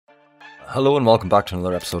Hello and welcome back to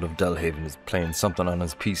another episode of Delhaven is playing something on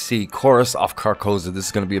his PC. Chorus of Carcosa. This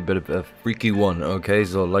is going to be a bit of a freaky one, okay?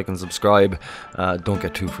 So like and subscribe. Don't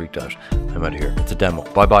get too freaked out. I'm out of here. It's a demo.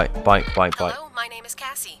 Bye. Hello, my name is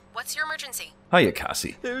Cassie. What's your emergency? Hiya,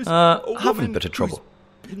 Cassie. There's having a bit of trouble.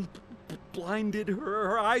 Been blinded,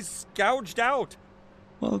 her eyes gouged out.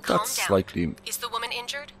 Well, Calm that's down. slightly... Is the woman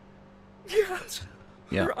injured? Yes.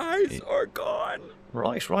 Yeah. Her eyes are gone.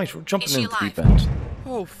 Right. We're jumping Is she into the deep alive? end.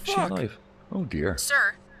 Oh, Is she fuck. alive? Oh, dear.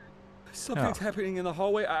 Sir, Something's happening in the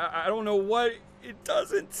hallway. I don't know what. It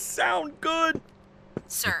doesn't sound good.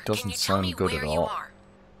 sir, doesn't can you tell sound me good where at you all. are?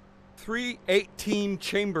 318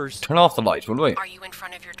 chambers. Turn off the light, will we? Are you in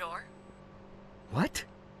front of your door? What?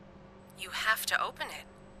 You have to open it.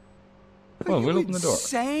 Well, Are we'll you open the door.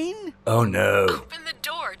 insane? Oh, no. Open the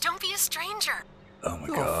door. Don't be a stranger. Oh, my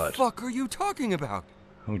What God. the fuck are you talking about?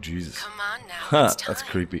 Oh, Jesus. Come on now. Huh, It's time. that's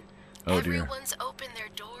creepy. Oh, dear. Everyone's opened their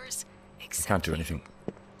doors I except can't do you. anything.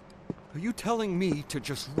 Are you telling me to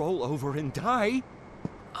just roll over and die?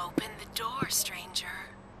 Open the door, stranger.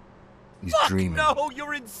 He's Fuck dreaming. no,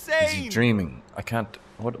 you're Is insane. he dreaming? I can't...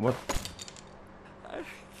 What? I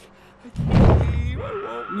can't leave. I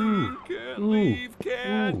won't leave. Can't leave.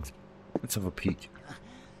 Can't. Let's have a peek.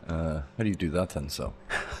 How do you do that then, so?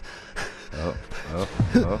 Oh.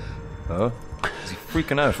 Is he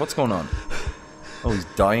freaking out? What's going on? Oh, he's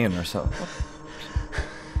dying or something.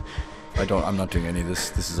 I'm not doing any of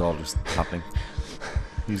this. This is all just happening.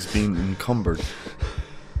 He's being encumbered.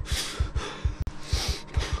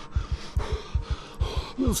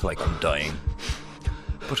 Feels like I'm dying.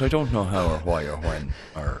 But I don't know how or why or when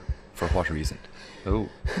or for what reason. Oh,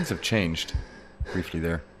 things have changed. Briefly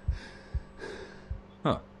there.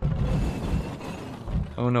 Huh.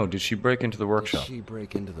 Oh no, did she break into the workshop? Did she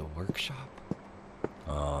break into the workshop?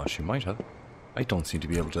 She might have. I don't seem to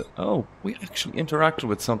be able to... Oh, we actually interacted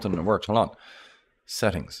with something that worked. Hold on.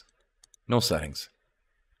 Settings. No settings.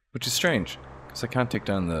 Which is strange, because I can't take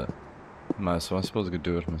down the mouse, so I suppose I could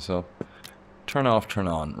do it myself. Turn off, turn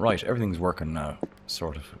on. Right, everything's working now.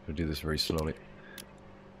 Sort of. I'll do this very slowly.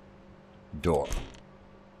 Door.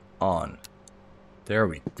 On. There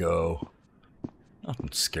we go. Nothing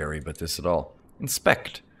scary about this at all.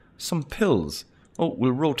 Inspect. Some pills. Oh,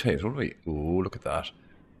 we'll rotate, will we? Oh, look at that.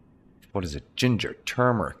 What is it? Ginger.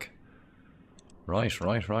 Turmeric. Right.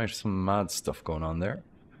 Some mad stuff going on there.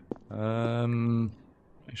 Right,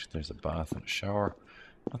 there's a bath and a shower.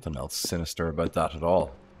 Nothing else sinister about that at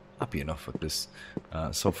all. Happy enough with this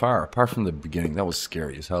so far. Apart from the beginning, that was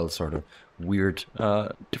scary as hell. Sort of weird.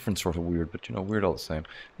 Different sort of weird, but you know, weird all the same.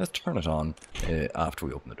 Let's turn it on after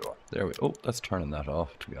we open the door. There we go. Oh, that's turning that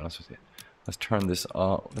off, to be honest with you. Let's turn this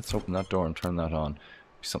off. Let's open that door and turn that on.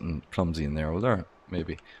 Something clumsy in there. Well, there,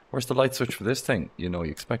 maybe. Where's the light switch for this thing? You know,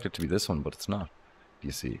 you expect it to be this one, but it's not.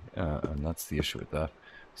 You see, and that's the issue with that.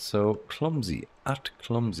 So, clumsy. And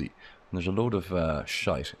there's a load of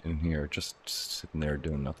shite in here, just sitting there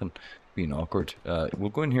doing nothing, being awkward. We'll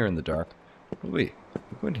go in here in the dark. Will we?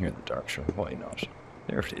 We'll go in here in the dark, sure. Why not?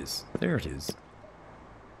 There it is. There it is.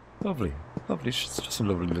 Lovely. It's just a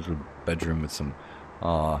lovely little bedroom with some...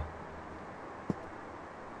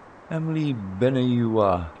 Emily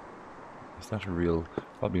Benayua. Is that a real?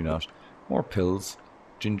 Probably not. More pills.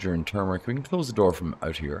 Ginger and turmeric. We can close the door from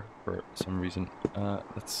out here for some reason.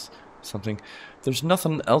 That's something. There's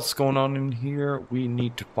nothing else going on in here. We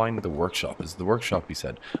need to find the workshop. This is the workshop, he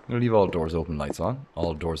said. I'm going to leave all doors open, lights on.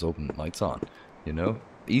 All doors open, lights on. You know?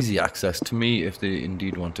 Easy access to me if they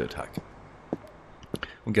indeed want to attack.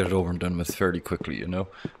 We'll get it over and done with fairly quickly, you know?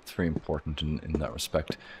 It's very important in that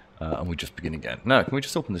respect. And we just begin again. Now, can we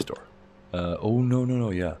just open this door? Oh,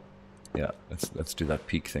 no, yeah. Yeah, let's do that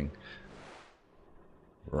peek thing.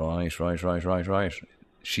 Right.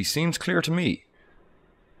 She seems clear to me.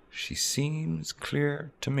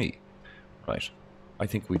 Right. I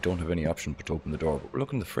think we don't have any option but to open the door. But we'll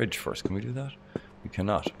look in the fridge first. Can we do that? We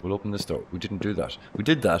cannot. We'll open this door. We didn't do that. We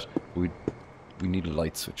did that, but we need a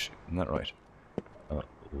light switch. Isn't that right?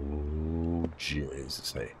 Oh,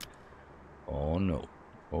 Jesus, hey. Oh, no.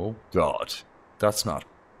 Oh, God. That's not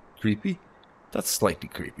creepy. That's slightly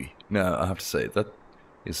creepy. No, I have to say, that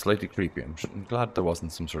is slightly creepy. I'm glad there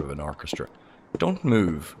wasn't some sort of an orchestra. Don't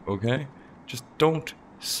move, okay? Just don't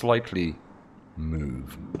slightly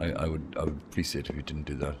move. I would appreciate if you didn't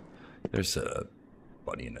do that. There's a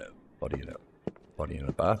body in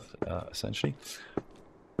a bath, essentially.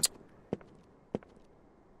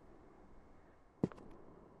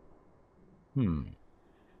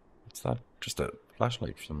 What's that? Just a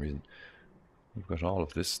flashlight for some reason. We've got all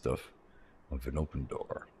of this stuff. We've an open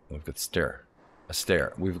door. We've got a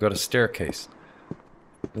stair. We've got a staircase.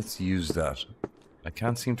 Let's use that. I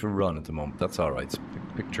can't seem to run at the moment. That's alright. It's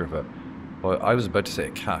a picture of a... Well, I was about to say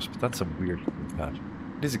a cat, but that's a weird looking cat.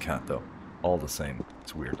 It is a cat, though. All the same.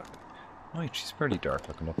 It's weird looking. Right, she's fairly dark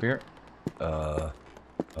looking up here.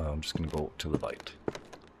 I'm just going to go to the light.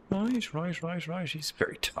 Right. He's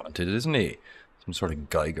very talented, isn't he? Some sort of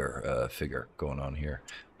Geiger figure going on here.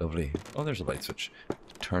 Lovely. Oh, there's a light switch.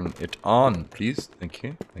 Turn it on, please. Thank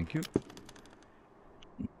you.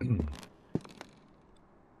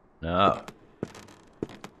 Now.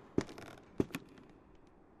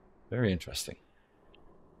 Very interesting.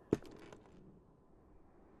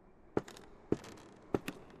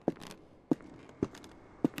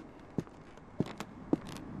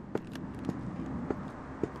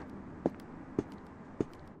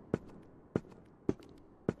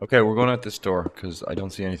 Okay, we're going out this door because I don't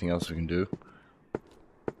see anything else we can do.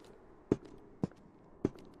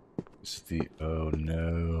 This is the... Oh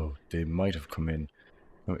no, they might have come in.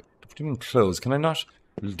 Oh, wait, what do you mean close? Can I not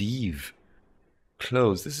leave?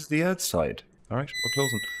 Close. This is the outside. Alright, we're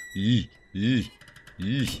closing.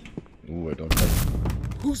 Ooh, I don't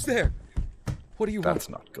like... Who's there? What do you want? That's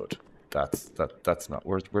not good. That's not...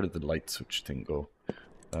 Where did the light switch thing go?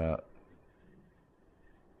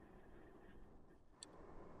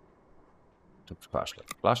 Flashlight.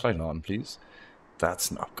 Flashlight on, please. That's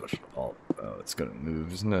not good at all. Oh, it's gonna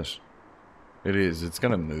move, isn't it? It is. It's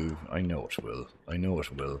gonna move. I know it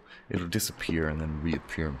will. It'll disappear and then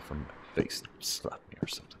reappear in front of my face and slap me or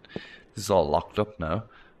something. This is all locked up now.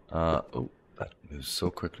 Oh, that moves so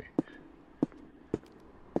quickly.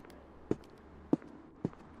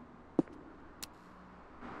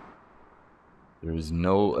 There is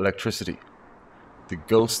no electricity. The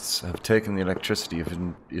ghosts have taken the electricity, if it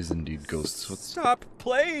is indeed ghosts. Stop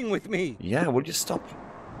playing with me! Yeah, will you stop?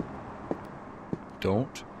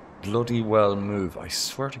 Don't bloody well move, I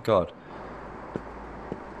swear to God.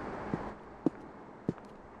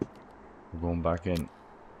 We're going back in.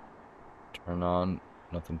 Turn on,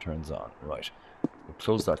 nothing turns on. Right. We'll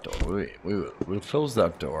close that door. We'll close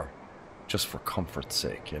that door. Just for comfort's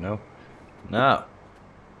sake, you know? Now.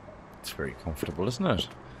 It's very comfortable, isn't it?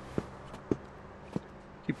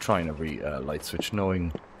 Keep trying every light switch,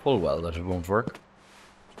 knowing full well that it won't work.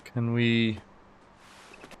 Can we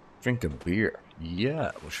drink a beer?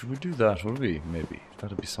 Yeah, well, should we do that, will we? Maybe.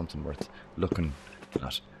 That'd be something worth looking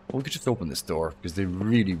at. Well, we could just open this door, because they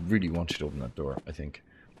really, really want you to open that door, I think.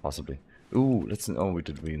 Possibly. Ooh, let's... Oh,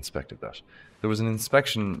 we inspected that. There was an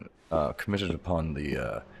inspection committed upon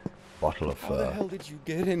the bottle of... How the hell did you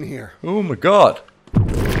get in here? Oh my God!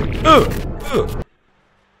 Am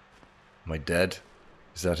I dead?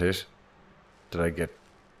 Is that it? Did I get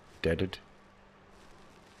deaded?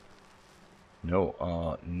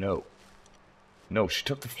 No, no. No, she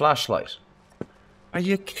took the flashlight. Are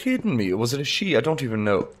you kidding me? Was it a she? I don't even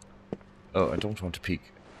know. Oh, I don't want to peek.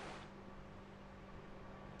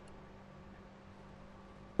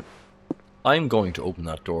 I'm going to open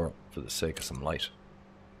that door for the sake of some light.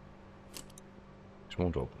 It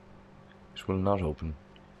won't open. It will not open.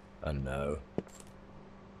 And now...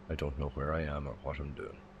 I don't know where I am or what I'm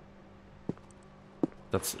doing.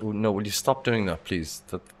 That's... Oh, no, will you stop doing that, please?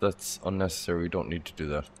 That's unnecessary. We don't need to do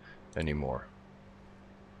that anymore.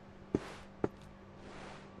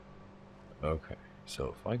 Okay,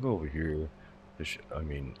 so if I go over here... I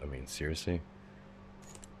mean, seriously?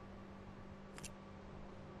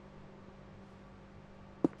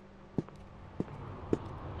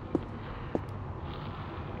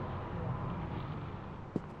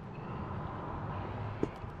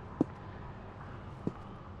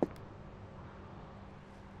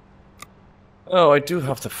 Oh, I do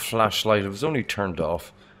have the flashlight. It was only turned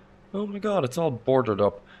off. Oh my God, it's all bordered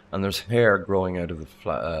up, and there's hair growing out of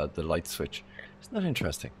the light switch. Isn't that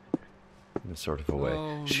interesting? In a sort of a way.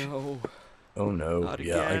 Oh no. Oh no. Not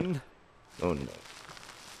yeah. again. Oh no.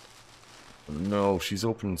 Oh no, she's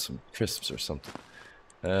opening some crisps or something.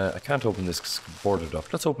 I can't open this because it's boarded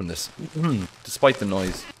up. Let's open this. Despite the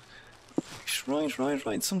noise.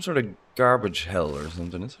 Right. Some sort of garbage hell or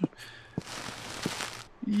something, is it?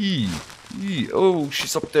 Oh,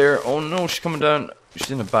 she's up there. Oh no, she's coming down.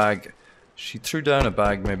 She's in a bag. She threw down a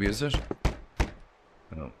bag, maybe, is it?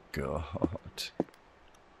 Oh God.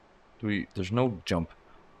 There's no jump.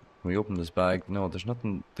 Can we open this bag? No, there's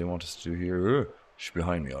nothing they want us to do here. She's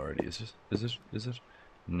behind me already. Is it?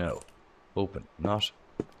 No. Open. Not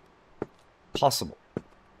possible.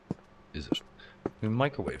 Is it? Can we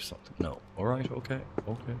microwave something? No. Alright, okay.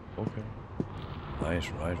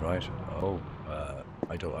 Right. Oh,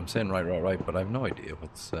 I'm saying right, but I have no idea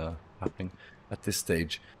what's happening at this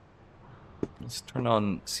stage. Let's turn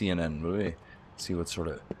on CNN, will we? See what sort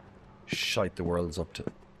of shite the world's up to.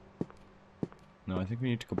 No, I think we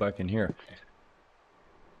need to go back in here.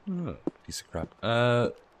 Oh, piece of crap.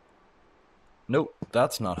 Nope,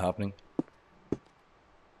 that's not happening.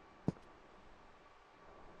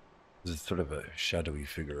 There's sort of a shadowy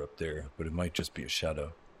figure up there, but it might just be a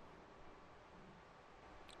shadow.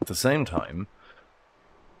 At the same time...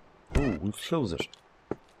 Oh, we'll close it.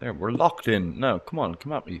 There, we're locked in. Now, come on,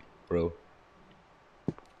 come at me, bro.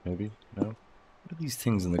 Maybe? No? What are these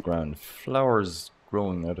things in the ground? Flowers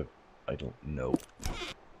growing out of... I don't know.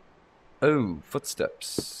 Oh,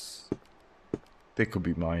 footsteps. They could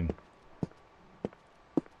be mine.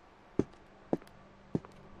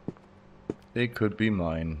 They could be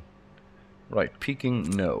mine. Right, peeking,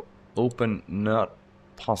 no. Open, not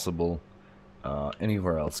possible.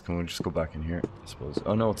 Anywhere else? Can we just go back in here, I suppose?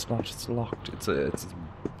 Oh no, it's not. It's locked. It's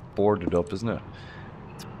boarded up, isn't it?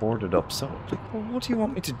 It's boarded up. So, like, well, what do you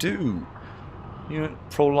want me to do? You know,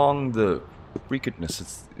 prolong the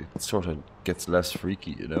freakedness. It sort of gets less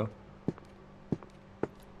freaky, you know?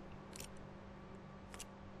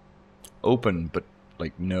 Open, but,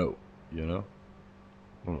 like, no, you know?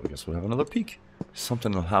 Well, I guess we'll have another peek.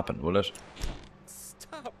 Something will happen, will it?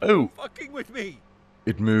 Stop fucking with me!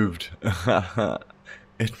 It moved.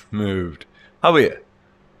 It moved. How are you?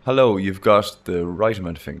 Hello, you've got the right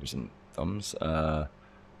amount of fingers and thumbs.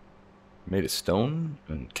 Made of stone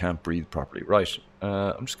and can't breathe properly. Right,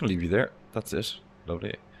 I'm just going to leave you there. That's it.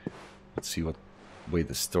 Lovely. Let's see what way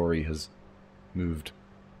the story has moved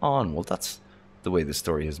on. Well, that's the way the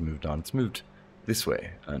story has moved on. It's moved this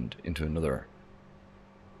way and into another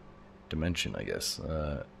dimension, I guess.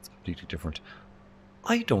 It's completely different.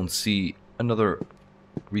 I don't see another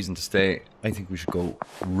reason to stay. I think we should go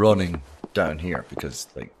running down here because,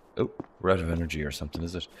 like, oh, we're out of energy or something,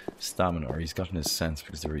 is it? Stamina, or he's gotten his sense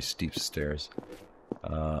because they're very steep stairs.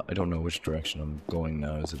 I don't know which direction I'm going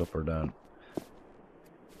now. Is it up or down?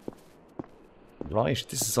 Right,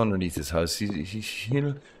 this is underneath his house.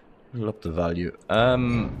 He'll up the value.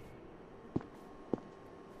 Right.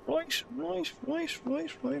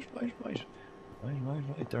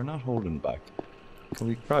 They're not holding back. Can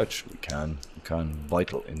we crouch? We can. We can.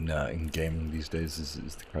 Vital in gaming these days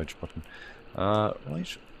is the crouch button.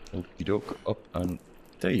 Right. Okie doke. Up and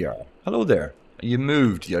there you are. Hello there. You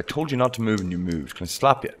moved. Yeah, I told you not to move and you moved. Can I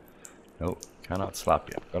slap you? No, cannot slap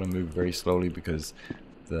you. Gotta move very slowly because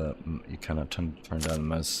you cannot turn down the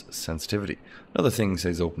mouse sensitivity. Another thing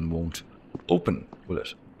says open won't open, will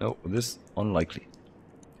it? No, this unlikely.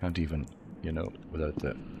 Can't even, you know, without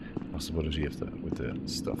the possibility of with the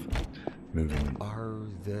stuff moving. Are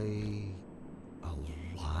they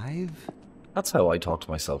alive? That's how I talk to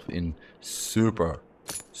myself in super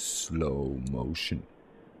slow motion.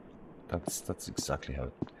 That's exactly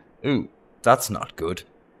how. Ooh, that's not good.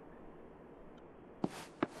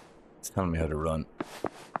 It's telling me how to run.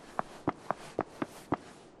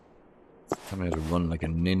 It's telling me how to run like a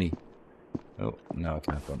ninny. Oh, now I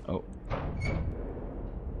can't run. Oh.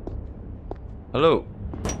 Hello.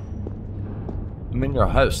 I'm in your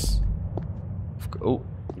house. Oh,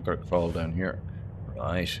 we've got to crawl down here.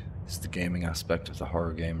 Right. This is the gaming aspect of the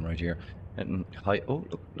horror game right here. And hi. Oh,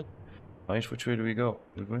 look. Right, which way do we go?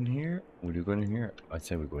 We go in here? Would you go in here? I'd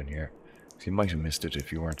say we go in here. So you might have missed it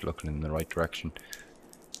if you weren't looking in the right direction.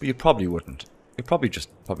 But you probably wouldn't. You're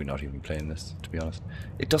probably not even playing this, to be honest.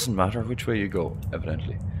 It doesn't matter which way you go,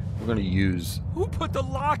 evidently. We're going to use... Who put the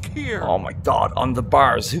lock here? Oh my god, on the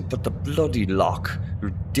bars. Who put the bloody lock?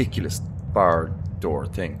 Ridiculous bar door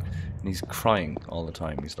thing. And he's crying all the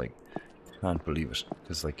time. He's like, can't believe it.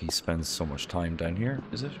 Because, like, he spends so much time down here,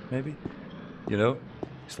 is it? Maybe? You know?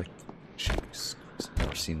 He's like, jeez, I've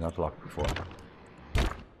never seen that lock before.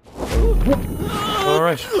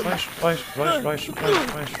 Alright, right.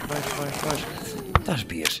 That'd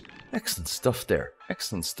be it. Excellent stuff there.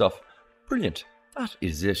 Excellent stuff. Brilliant. That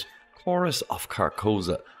is it. Chorus of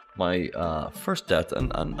Carcosa. My first death,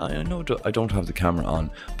 and I know I don't have the camera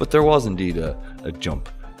on, but there was indeed a jump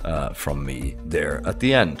from me there at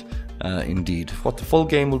the end. Indeed. What the full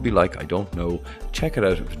game will be like, I don't know. Check it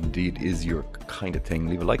out if it indeed is your kind of thing.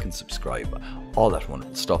 Leave a like and subscribe. All that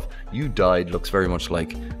wonderful stuff. You died looks very much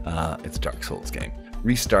like it's a Dark Souls game.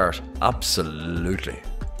 Restart, absolutely.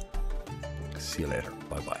 See you later.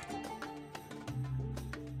 Bye-bye.